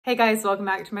Hey guys, welcome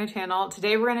back to my channel.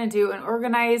 Today we're gonna do an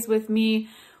organize with me.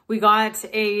 We got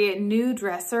a new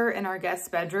dresser in our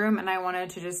guest bedroom and I wanted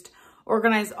to just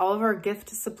organize all of our gift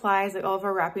supplies, like all of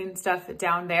our wrapping stuff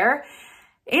down there.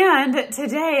 And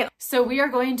today, so we are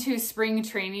going to spring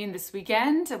training this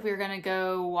weekend. We're gonna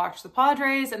go watch the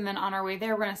Padres, and then on our way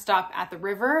there, we're gonna stop at the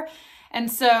river. And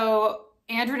so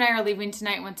Andrew and I are leaving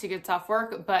tonight once he gets off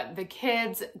work, but the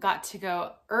kids got to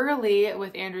go early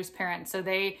with Andrew's parents. So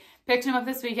they picked him up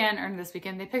this weekend,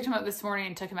 they picked him up this morning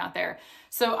and took him out there.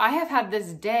 So I have had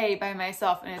this day by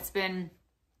myself and it's been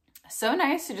so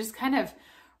nice to just kind of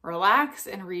relax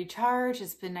and recharge.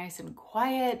 It's been nice and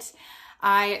quiet.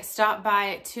 I stopped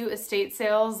by 2 estate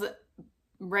sales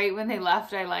right when they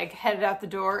left. I headed out the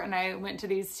door and I went to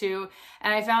these 2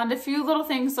 and I found a few little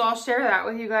things. So I'll share that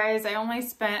with you guys. I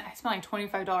spent like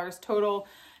 $25 total,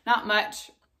 not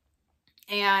much.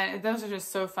 And those are just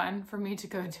so fun for me to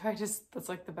go to. That's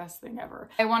like the best thing ever.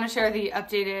 I want to share the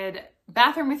updated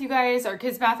bathroom with you guys, our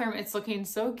kids' bathroom. It's looking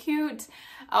so cute.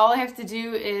 All I have to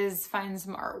do is find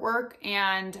some artwork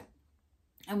and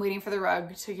I'm waiting for the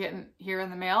rug to get here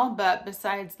in the mail. But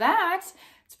besides that,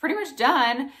 it's pretty much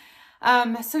done.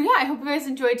 So yeah, I hope you guys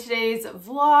enjoyed today's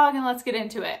vlog and let's get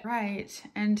into it. Right,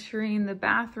 entering the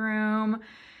bathroom.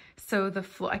 So the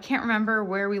floor, I can't remember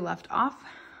where we left off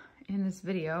in this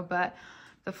video, but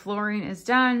the flooring is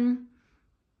done,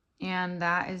 and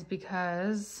that is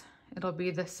because it'll be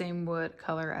the same wood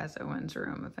color as Owen's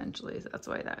room eventually. So that's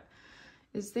why that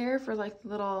is there for like the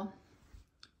little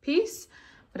piece,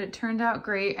 but it turned out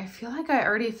great. I feel like I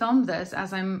already filmed this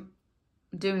as I'm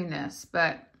doing this,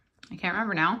 but I can't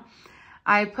remember now.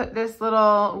 I put this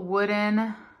little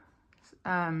wooden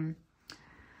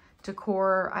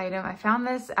decor item. I found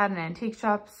this at an antique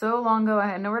shop so long ago. I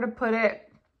had nowhere to put it.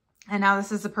 And now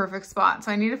this is the perfect spot.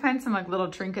 So I need to find some like little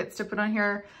trinkets to put on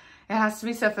here. It has to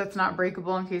be stuff that's not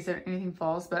breakable in case anything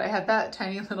falls. But I had that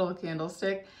tiny little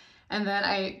candlestick. And then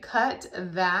I cut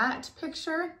that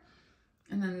picture.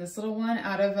 And then this little one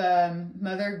out of a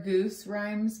Mother Goose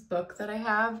Rhymes book that I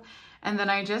have. And then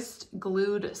I just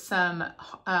glued some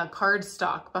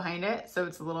cardstock behind it. So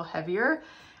it's a little heavier.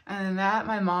 And then that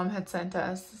my mom had sent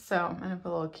us. So I'm gonna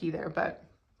put a little key there, but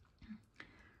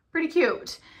pretty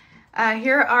cute.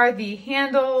 Here are the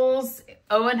handles.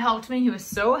 Owen helped me. He was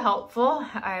so helpful.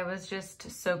 I was just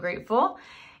so grateful.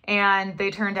 And they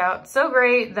turned out so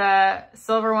great. The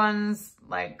silver ones,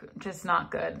 like, just not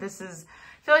good. I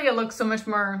feel like it looks so much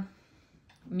more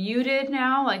muted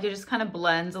now. Like, it just kind of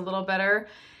blends a little better.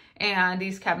 And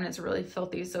these cabinets are really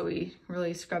filthy, so we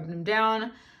really scrubbed them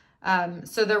down.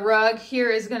 So the rug here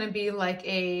is going to be like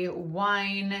a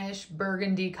wine-ish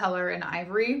burgundy color and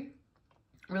ivory.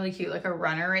 Really cute, like a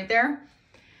runner right there.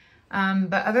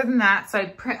 But other than that, so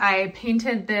I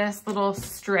painted this little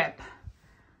strip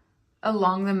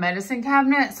along the medicine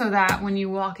cabinet so that when you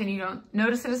walk in, you don't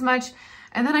notice it as much.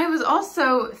 And then I was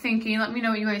also thinking, let me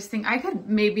know what you guys think. I could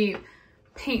maybe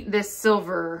paint this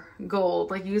silver gold,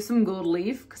 like use some gold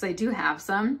leaf, because I do have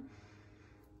some.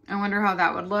 I wonder how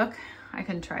that would look. I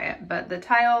can try it, but the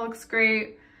tile looks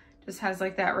great. Just has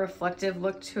like that reflective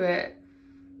look to it.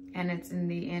 And it's in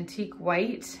the antique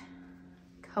white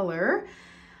color.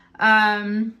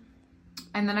 And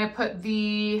then I put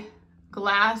the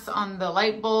glass on the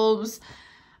light bulbs.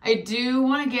 I do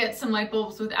want to get some light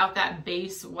bulbs without that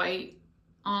base white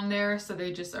on there. So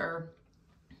they just are,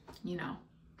 you know,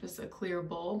 just a clear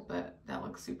bulb, but that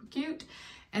looks super cute.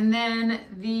 And then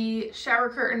the shower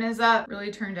curtain is up. Really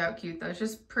turned out cute though. It's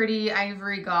just pretty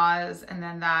ivory gauze. And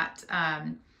then that,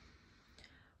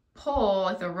 pole,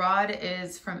 like the rod,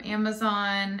 is from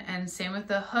Amazon, and same with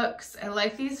the hooks. I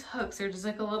like these hooks. They're just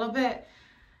like a little bit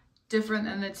different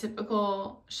than the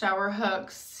typical shower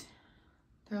hooks.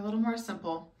 They're a little more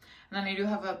simple. And then I do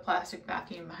have a plastic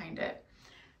backing behind it.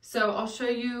 So I'll show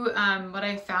you what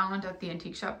I found at the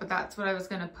antique shop, but that's what I was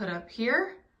going to put up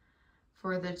here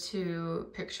for the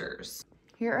 2 pictures.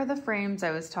 Here are the frames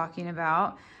I was talking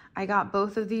about. I got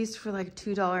both of these for like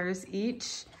 $2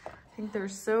 each. I think they're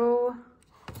so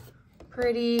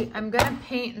pretty. I'm gonna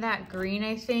paint that green,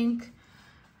 I think,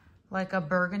 like a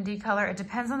burgundy color. It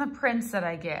depends on the prints that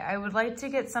I get. I would like to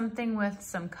get something with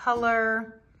some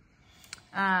color.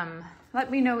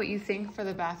 Let me know what you think for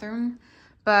the bathroom,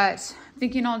 but I'm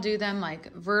thinking I'll do them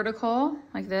like vertical,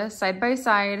 like this, side by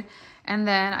side. And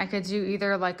then I could do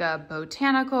either like a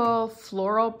botanical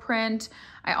floral print.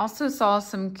 I also saw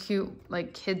some cute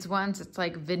like kids ones. It's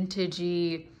like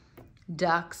vintagey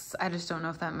ducks. I just don't know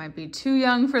if that might be too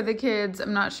young for the kids.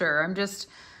 I'm not sure. I'm just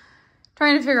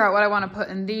trying to figure out what I want to put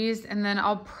in these. And then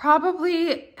I'll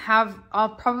probably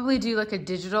do like a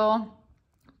digital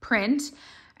print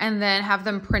and then have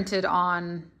them printed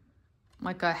on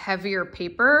like a heavier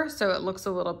paper, so it looks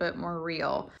a little bit more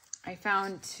real. I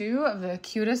found 2 of the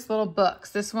cutest little books.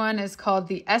 This one is called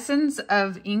The Essence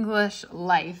of English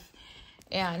Life.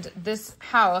 And this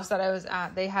house that I was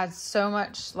at, they had so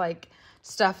much like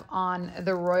stuff on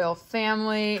the royal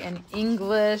family and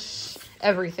English,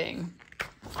 everything.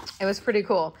 It was pretty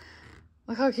cool.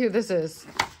 Look how cute this is.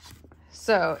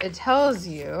 So it tells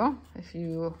you, if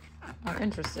you are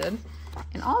interested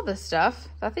in all this stuff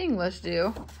that the English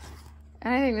do.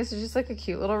 And I think this is just like a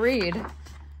cute little read.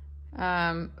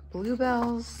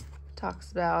 Bluebells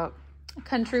talks about a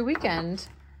country weekend.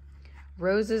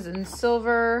 Roses and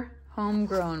silver,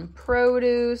 homegrown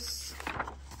produce.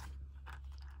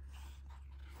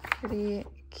 Pretty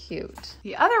cute.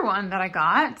 The other one that I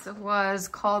got was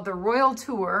called The Royal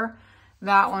Tour.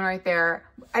 That one right there.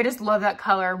 I just love that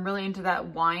color. I'm really into that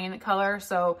wine color.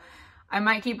 So I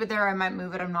might keep it there. I might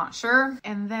move it. I'm not sure.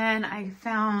 And then I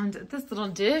found this little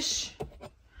dish.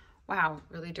 Wow,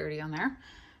 really dirty on there.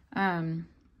 Isn't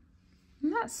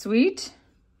that sweet?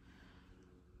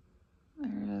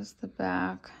 There is the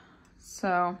back.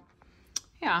 So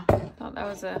yeah, I thought that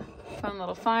was a fun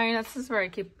little find. This is where I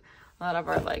keep a lot of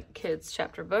our like kids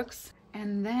chapter books.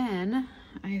 And then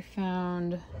I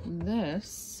found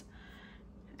this.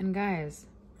 And guys,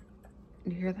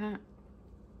 do you hear that?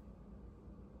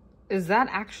 Is that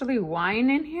actually wine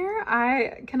in here?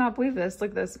 I cannot believe this.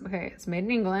 Look at this. Okay, it's made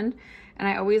in England. And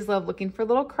I always love looking for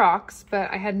little crocks, but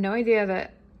I had no idea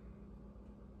that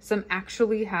some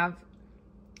actually have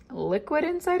liquid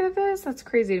inside of this. That's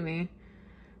crazy to me.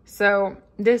 So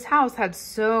this house had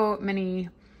so many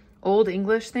old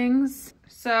English things.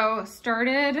 So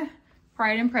started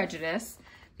Pride and Prejudice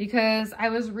because I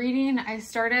was reading, I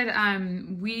started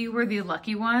We Were the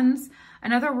Lucky Ones,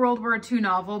 another World War II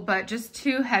novel, but just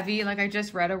too heavy. Like I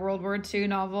just read a World War II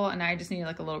novel and I just needed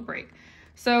like a little break.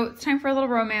 So it's time for a little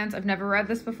romance. I've never read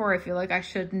this before. I feel like I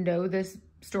should know this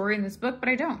story in this book, but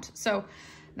I don't. So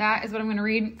that is what I'm gonna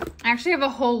read. I actually have a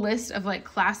whole list of like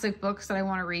classic books that I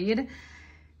wanna read.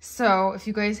 So if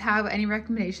you guys have any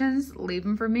recommendations, leave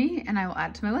them for me and I will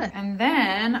add to my list. And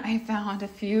then I found a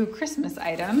few Christmas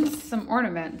items, some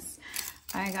ornaments.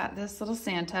 I got this little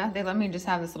Santa. They let me just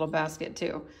have this little basket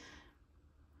too.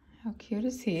 How cute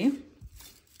is he?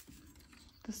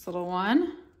 This little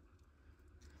one.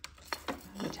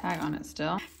 The tag on it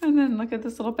still. And then look at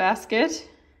this little basket.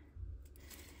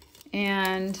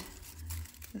 And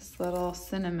this little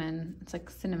cinnamon, it's like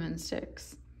cinnamon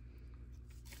sticks.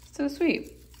 So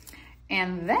sweet.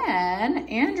 And then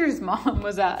Andrew's mom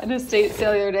was at an estate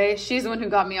sale the other day. She's the one who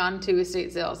got me onto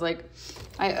estate sales. Like,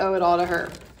 I owe it all to her.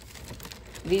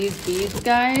 These beads,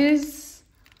 guys,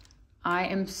 I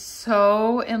am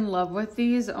so in love with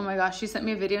these. Oh my gosh, she sent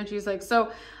me a video and she was like,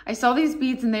 so I saw these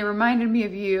beads and they reminded me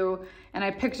of you and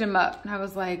I picked them up. And I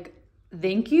was like,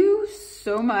 thank you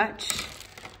so much.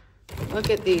 Look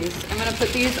at these. I'm gonna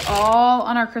put these all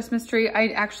on our Christmas tree. I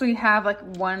actually have like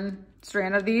one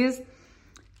strand of these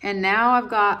and now I've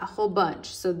got a whole bunch.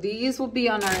 So these will be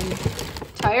on our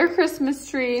entire Christmas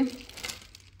tree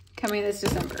coming this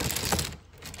December.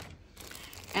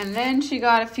 And then she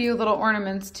got a few little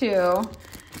ornaments too.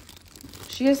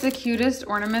 She has the cutest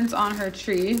ornaments on her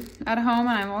tree at home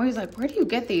and I'm always like, where do you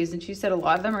get these? And she said a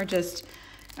lot of them are just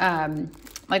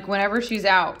like whenever she's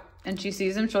out and she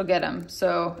sees them, she'll get them.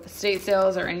 So estate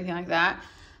sales or anything like that.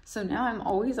 So now I'm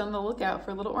always on the lookout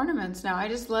for little ornaments. Now I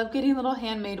just love getting little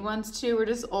handmade ones too, or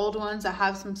just old ones that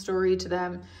have some story to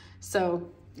them.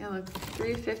 So yeah, look,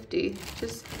 $3.50.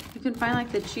 Just, you can find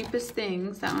like the cheapest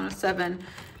things. That one was $7.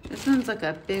 This one's like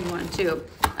a big one too.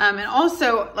 And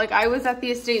also, like I was at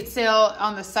the estate sale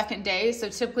on the second day, so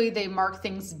typically they mark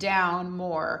things down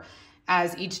more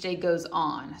as each day goes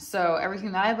on. So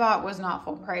everything that I bought was not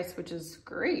full price, which is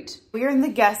great. We are in the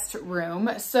guest room.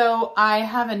 So I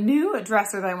have a new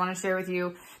dresser that I want to share with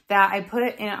you that I put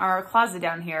it in our closet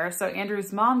down here. So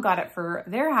Andrew's mom got it for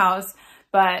their house,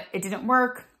 but it didn't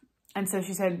work. And so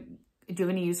she said, do you have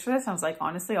any use for this? I was like,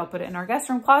 honestly, I'll put it in our guest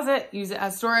room closet, use it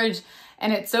as storage.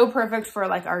 And it's so perfect for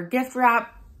like our gift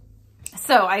wrap.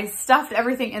 So I stuffed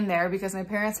everything in there because my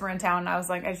parents were in town and I was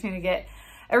like, I just need to get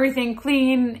everything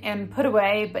clean and put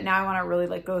away, but now I want to really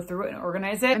like go through it and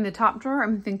organize it. In the top drawer,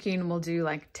 I'm thinking we'll do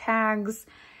like tags,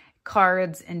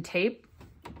 cards, and tape.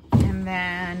 And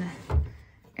then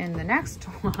in the next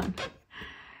one,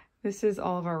 this is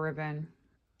all of our ribbon.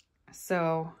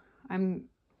 So I'm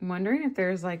wondering if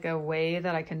there's like a way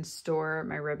that I can store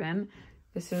my ribbon.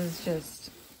 This is just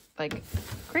like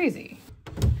crazy.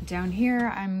 Down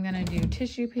here, I'm gonna do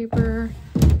tissue paper,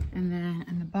 and then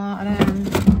in the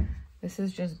bottom, this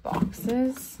is just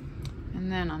boxes.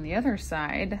 And then on the other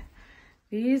side,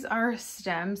 These are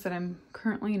stems that I'm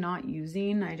currently not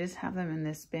using. I just have them in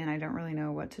this bin. I don't really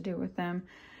know what to do with them.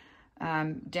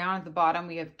 Down at the bottom,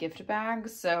 we have gift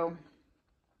bags. So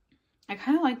I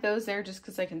kind of like those there just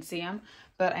because I can see them,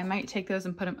 but I might take those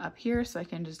and put them up here so I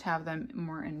can just have them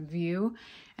more in view.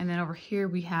 And then over here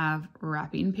we have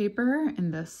wrapping paper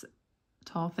in this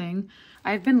tall thing.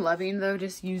 I've been loving though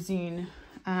just using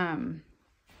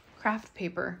craft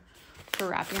paper for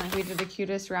wrapping. Like we did the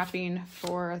cutest wrapping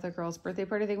for the girl's birthday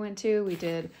party they went to. We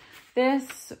did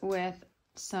this with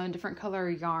some different color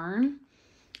yarn.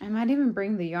 I might even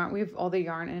bring the yarn. We have all the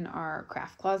yarn in our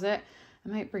craft closet. I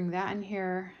might bring that in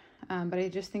here. But I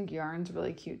just think yarn's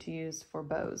really cute to use for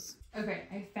bows. Okay,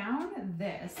 I found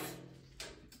this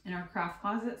in our craft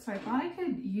closet. So I thought I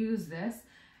could use this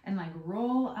and like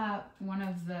roll up one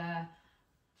of the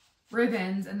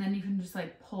ribbons and then you can just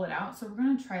like pull it out. So we're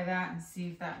gonna try that and see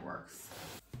if that works.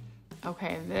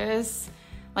 Okay, this,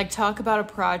 like talk about a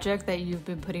project that you've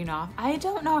been putting off. I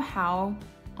don't know how,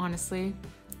 honestly,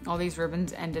 all these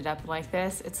ribbons ended up like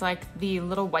this. It's like the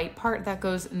little white part that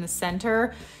goes in the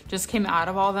center just came out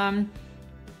of all of them.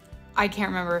 I can't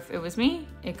remember if it was me.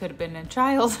 It could have been a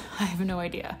child. I have no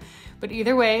idea. But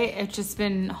either way, it's just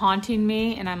been haunting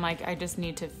me and I'm like, I just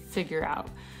need to figure out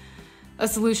a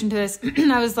solution to this.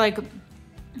 I was like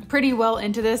pretty well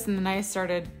into this and then I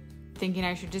started thinking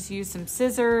I should just use some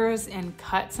scissors and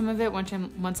cut some of it once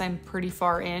I'm pretty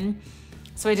far in.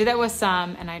 So I did that with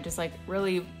some and I just like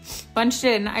really bunched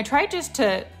it and I tried just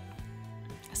to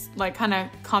like kind of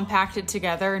compact it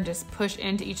together and just push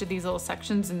into each of these little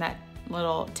sections in that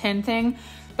little tin thing,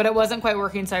 but it wasn't quite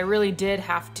working. So I really did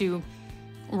have to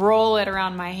roll it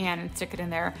around my hand and stick it in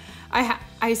there. I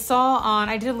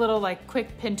did a little like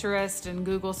quick Pinterest and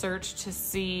Google search to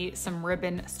see some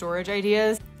ribbon storage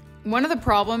ideas. One of the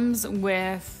problems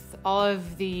with all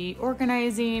of the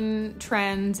organizing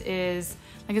trends is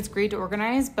like it's great to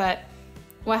organize, but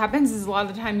what happens is a lot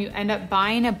of the time you end up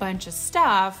buying a bunch of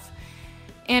stuff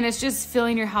and it's just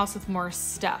filling your house with more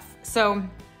stuff. So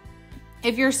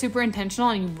if you're super intentional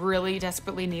and you really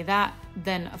desperately need that,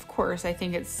 then of course I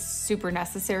think it's super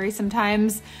necessary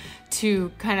sometimes to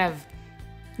kind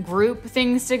of group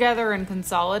things together and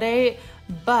consolidate.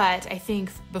 But I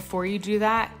think before you do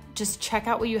that, just check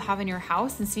out what you have in your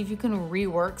house and see if you can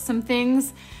rework some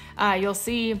things. You'll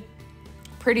see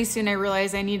pretty soon I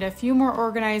realized I need a few more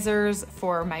organizers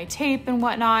for my tape and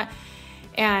whatnot.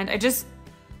 And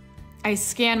I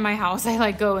scan my house. I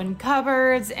like go in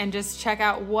cupboards and just check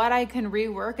out what I can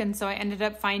rework. And so I ended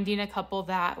up finding a couple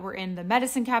that were in the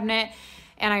medicine cabinet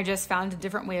and I just found a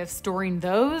different way of storing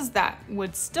those that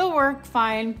would still work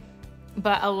fine,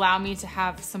 but allow me to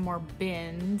have some more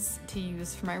bins to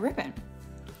use for my ribbon.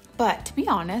 But to be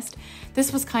honest,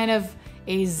 this was kind of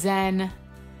a zen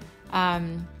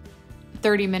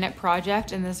 30-minute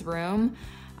project in this room.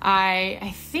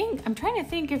 I'm trying to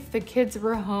think if the kids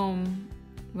were home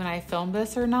when I filmed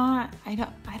this or not. I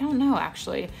don't know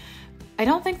actually. I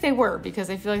don't think they were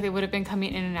because I feel like they would have been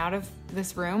coming in and out of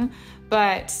this room,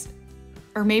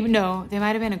 or maybe no, they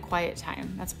might've been in quiet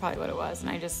time. That's probably what it was. And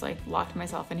I just like locked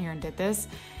myself in here and did this.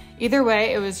 Either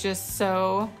way, it was just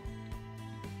so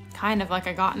kind of like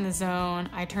I got in the zone.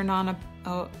 I turned on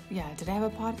did I have a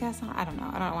podcast on? I don't know.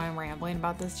 I don't know why I'm rambling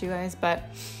about this to you guys,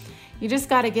 but you just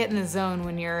got to get in the zone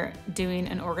when you're doing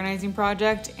an organizing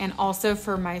project. And also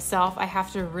for myself, I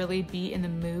have to really be in the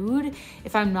mood.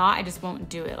 If I'm not, I just won't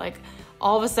do it. Like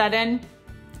all of a sudden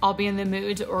I'll be in the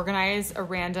mood to organize a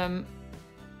random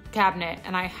cabinet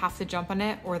and I have to jump on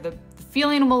it or the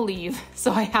feeling will leave.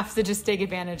 So I have to just take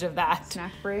advantage of that.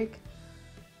 Snack break.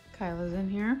 Kyla's in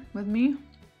here with me.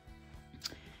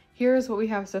 Here's what we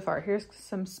have so far. Here's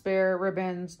some spare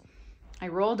ribbons. I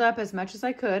rolled up as much as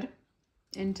I could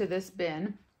into this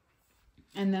bin.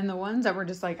 And then the ones that were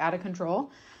just like out of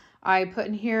control, I put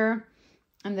in here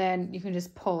and then you can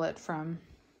just pull it from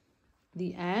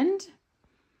the end.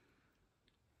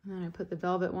 And then I put the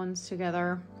velvet ones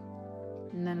together.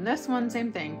 And then this one,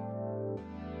 same thing.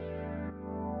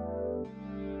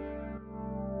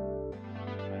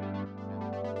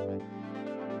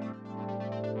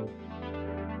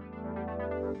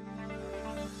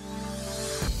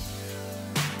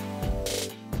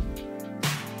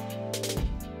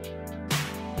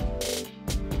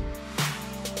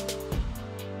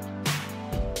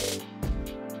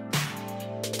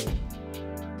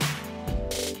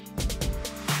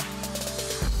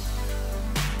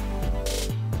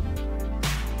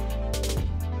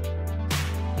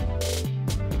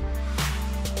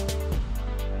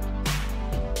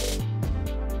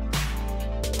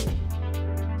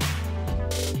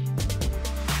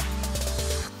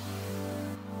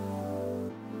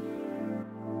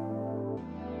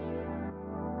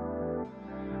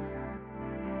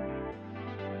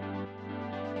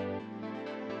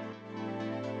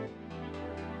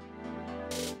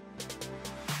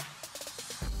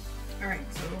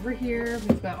 over here,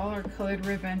 we've got all our colored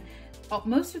ribbon.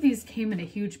 Most of these came in a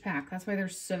huge pack. That's why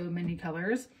there's so many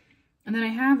colors. And then I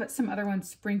have some other ones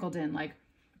sprinkled in, like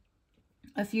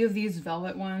a few of these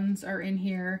velvet ones are in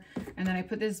here. And then I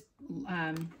put this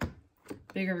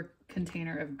bigger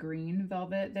container of green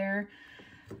velvet there.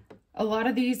 A lot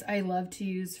of these I love to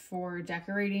use for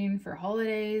decorating for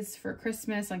holidays, for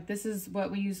Christmas. Like this is what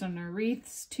we used on our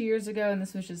wreaths 2 years ago, and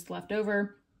this was just left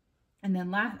over. And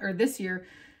then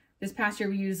this past year,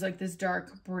 we used like this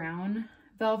dark brown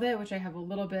velvet, which I have a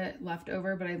little bit left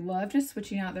over, but I love just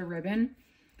switching out the ribbon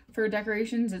for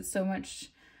decorations. It's so much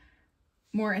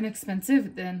more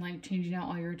inexpensive than like changing out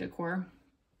all your decor.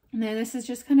 And then this is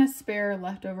just kind of spare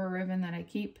leftover ribbon that I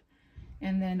keep.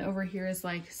 And then over here is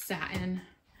like satin,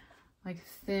 like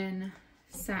thin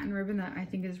satin ribbon that I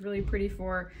think is really pretty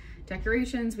for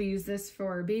decorations. We use this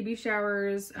for baby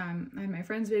showers. I had my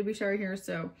friend's baby shower here,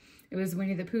 so it was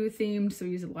Winnie the Pooh themed, so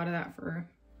we use a lot of that for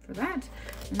that.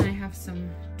 And then I have some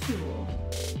tulle.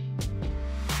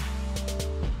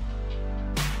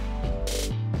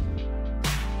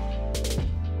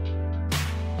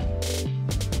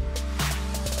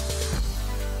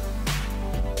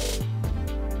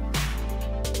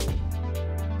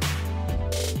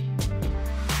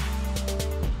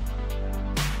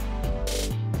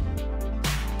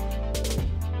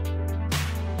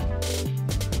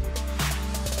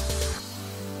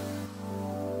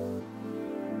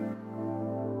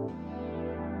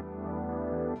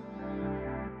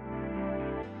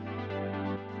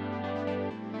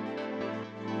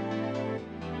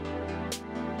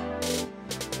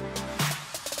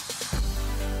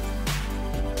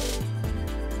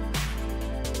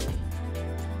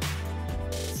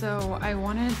 So I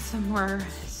wanted some more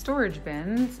storage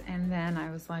bins, and then I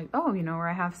was like, oh, you know where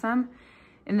I have some?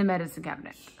 In the medicine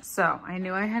cabinet. So I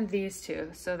knew I had these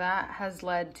two. So that has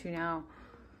led to now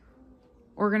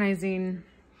organizing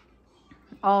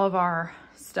all of our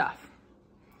stuff.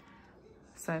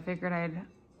 So I figured I'd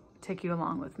take you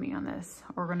along with me on this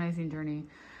organizing journey.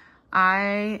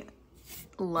 I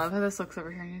love how this looks over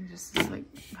here. And just is like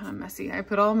kind of messy. I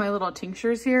put all my little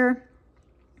tinctures here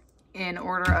in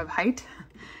order of height,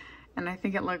 and I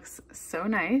think it looks so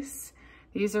nice.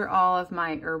 These are all of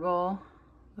my herbal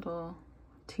little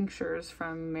tinctures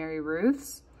from Mary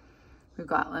Ruth's. We've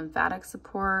got lymphatic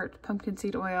support, pumpkin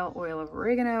seed oil, oil of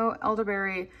oregano,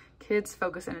 elderberry, kids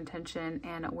focus and attention,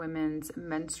 and women's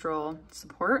menstrual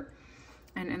support.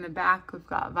 And in the back, we've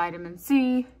got vitamin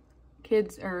C,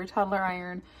 kids or toddler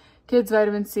iron, kids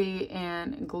vitamin C,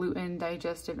 and gluten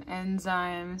digestive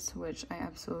enzymes, which I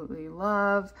absolutely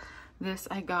love. This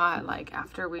I got like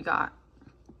after we got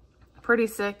pretty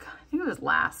sick. I think it was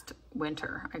last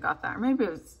winter I got that, or maybe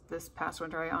it was this past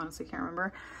winter. I honestly can't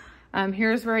remember.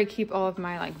 Here's where I keep all of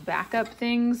my like backup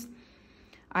things.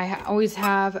 I always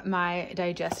have my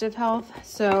digestive health.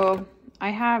 So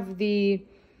I have the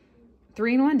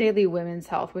 3-in-1 Daily Women's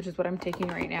Health, which is what I'm taking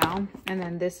right now. And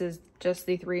then this is just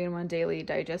the 3-in-1 Daily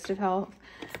Digestive Health.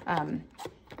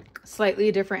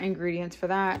 Slightly different ingredients for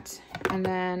that. And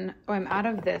then, oh, I'm out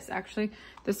of this actually.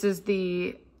 This is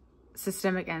the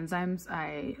systemic enzymes.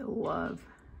 I love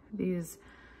these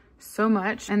so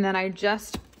much. And then I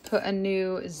just put a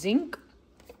new zinc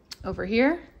over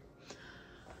here.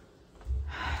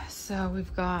 So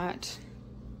we've got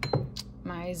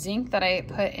my zinc that I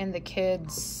put in the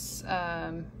kids'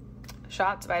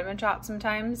 shots, vitamin shots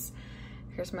sometimes.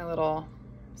 Here's my little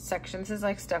section. This is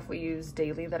like stuff we use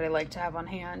daily that I like to have on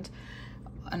hand.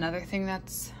 Another thing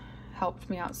that's helped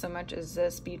me out so much is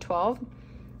this B12,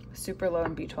 super low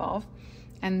in B12.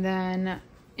 And then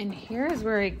in here is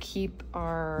where I keep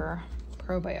our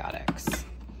probiotics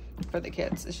for the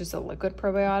kids. It's just a liquid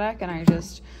probiotic, and I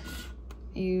just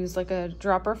use like a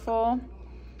dropper full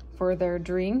for their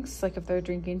drinks. Like if they're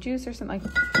drinking juice or something,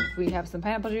 like if we have some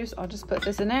pineapple juice, I'll just put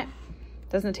this in it.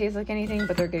 Doesn't taste like anything,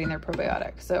 but they're getting their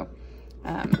probiotic. So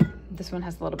this one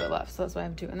has a little bit left, so that's why I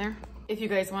have 2 in there. If you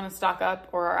guys want to stock up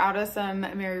or are out of some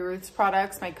Mary Ruth's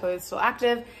products, my code is still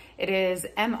active. It is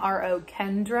MRO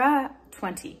Kendra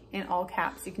 20 in all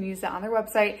caps. You can use that on their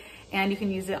website, and you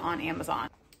can use it on Amazon.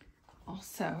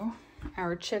 Also,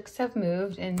 our chicks have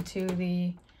moved into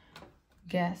the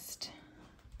guest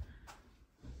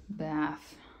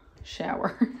bath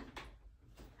shower.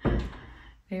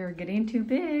 They are getting too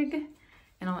big.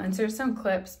 And I'll insert some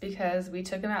clips because we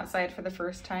took them outside for the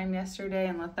first time yesterday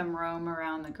and let them roam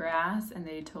around the grass, and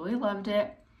they totally loved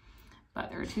it,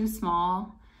 but they're too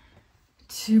small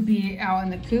to be out in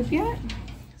the coop yet.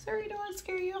 Sorry, don't want to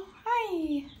scare you.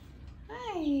 Hi.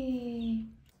 Hi.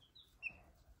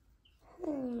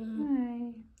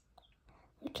 Hi.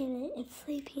 Look at it, it's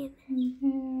sleeping.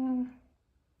 Yeah.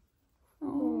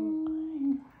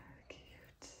 Oh,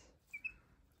 cute.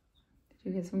 Did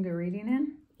you get some good reading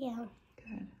in? Yeah.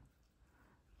 Good.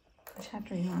 What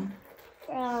chapter are you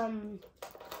on?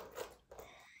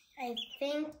 I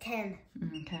think 10.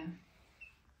 Okay.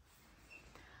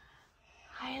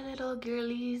 Hi, little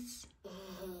girlies.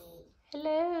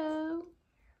 Hello.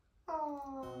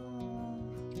 Oh.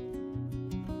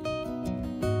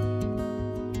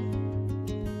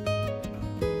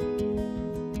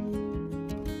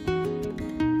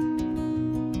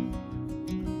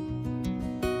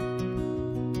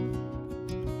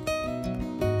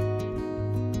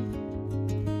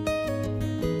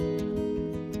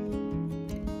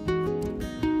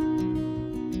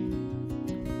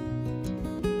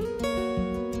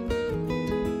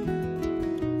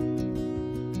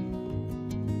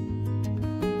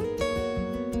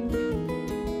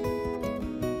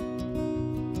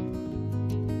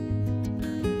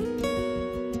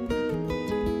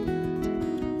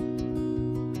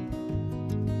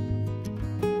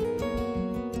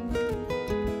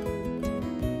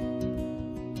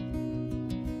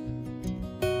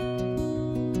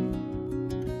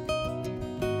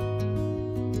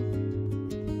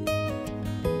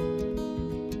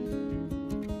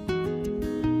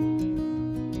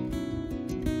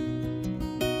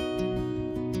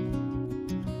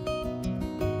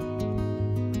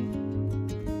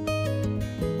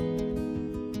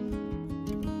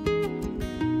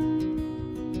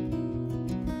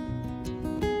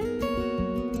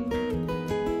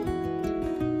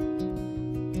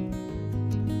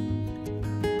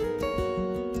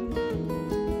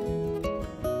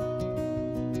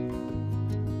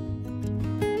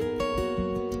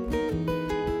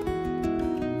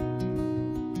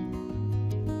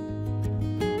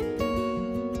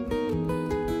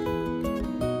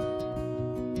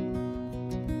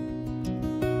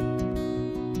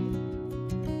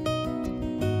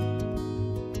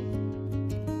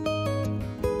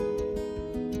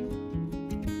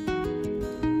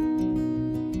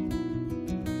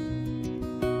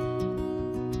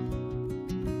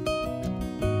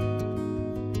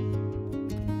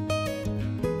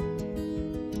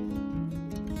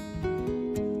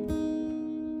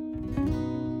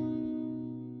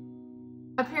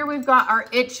 Up here we've got our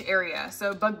itch area,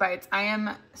 so bug bites. I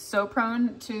am so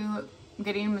prone to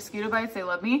getting mosquito bites, they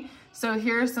love me. So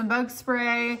here's some bug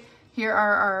spray. Here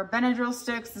are our Benadryl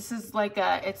sticks. This is like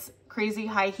it's crazy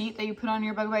high heat that you put on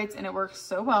your bug bites and it works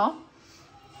so well.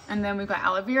 And then we've got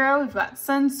aloe vera, we've got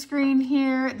sunscreen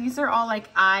here. These are all like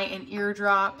eye and ear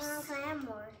drops. Mom, I have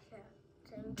more.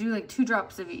 Do like 2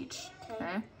 drops of each,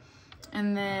 okay?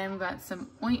 And then we've got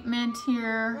some ointment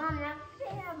here. Mom,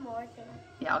 I have more things.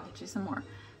 Yeah, I'll get you some more.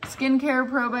 Skincare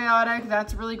probiotic,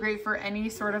 that's really great for any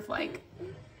sort of like,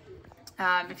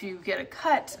 if you get a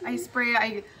cut, I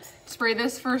spray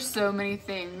this for so many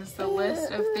things. The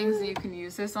list of things that you can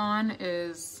use this on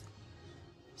is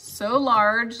so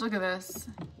large. Look at this.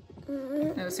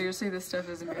 No, seriously, this stuff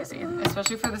is amazing,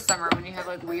 especially for the summer when you have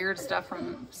like weird stuff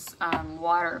from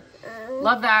water.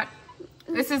 Love that.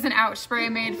 This is an ouch spray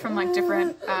made from like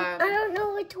different, I don't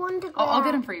know which one to grab. I'll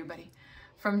get them for you, buddy.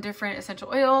 From different essential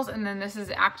oils. And then this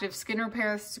is active skin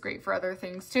repair. This is great for other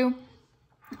things too.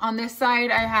 On this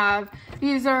side, I have,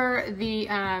 these are the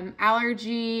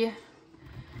allergy,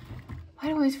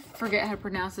 I always forget how to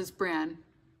pronounce this brand.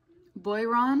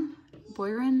 Boiron?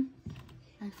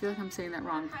 I feel like I'm saying that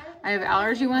wrong. I have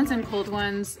allergy ones and cold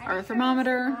ones. Our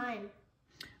thermometer.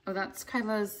 Oh, that's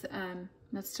Kyla's,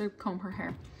 that's to comb her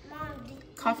hair.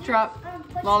 Cough drop,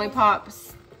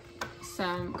 lollipops,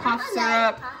 some cough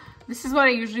syrup. This is what I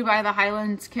usually buy the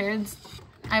Highlands kids.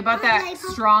 I bought that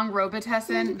strong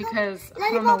Robitussin because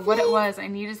I don't know what it was. I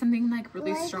needed something like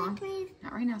really strong.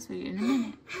 Not right now, sweetie, in a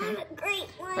minute. Okay.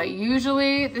 But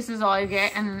usually this is all I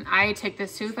get, and I take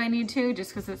this too if I need to,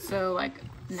 just because it's so like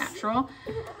natural.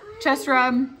 Chest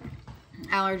rub,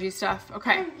 allergy stuff.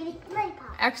 Okay.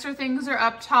 Extra things are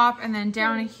up top, and then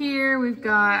down here we've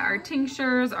got our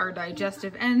tinctures, our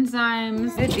digestive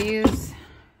enzymes. These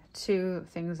 2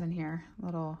 things in here,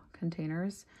 little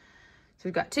containers. So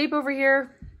we've got tape over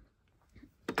here,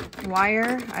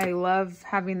 wire. I love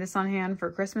having this on hand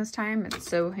for Christmas time. It's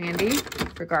so handy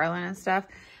for garland and stuff.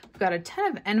 We've got a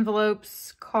ton of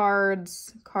envelopes,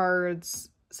 cards,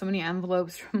 so many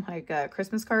envelopes from like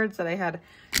Christmas cards that I had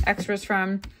extras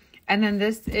from. And then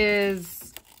this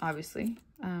is obviously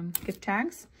gift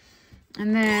tags.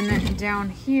 And then down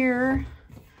here,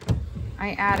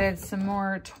 I added some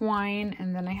more twine,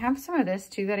 and then I have some of this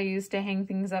too that I use to hang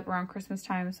things up around Christmas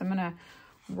time. So I'm gonna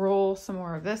roll some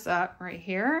more of this up right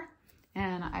here.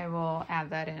 and I will add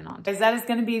that in on. Guys, that is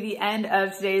gonna be the end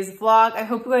of today's vlog. I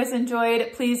hope you guys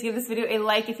enjoyed. Please give this video a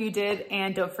like if you did,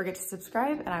 and don't forget to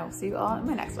subscribe, and I will see you all in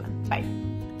my next one.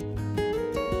 Bye.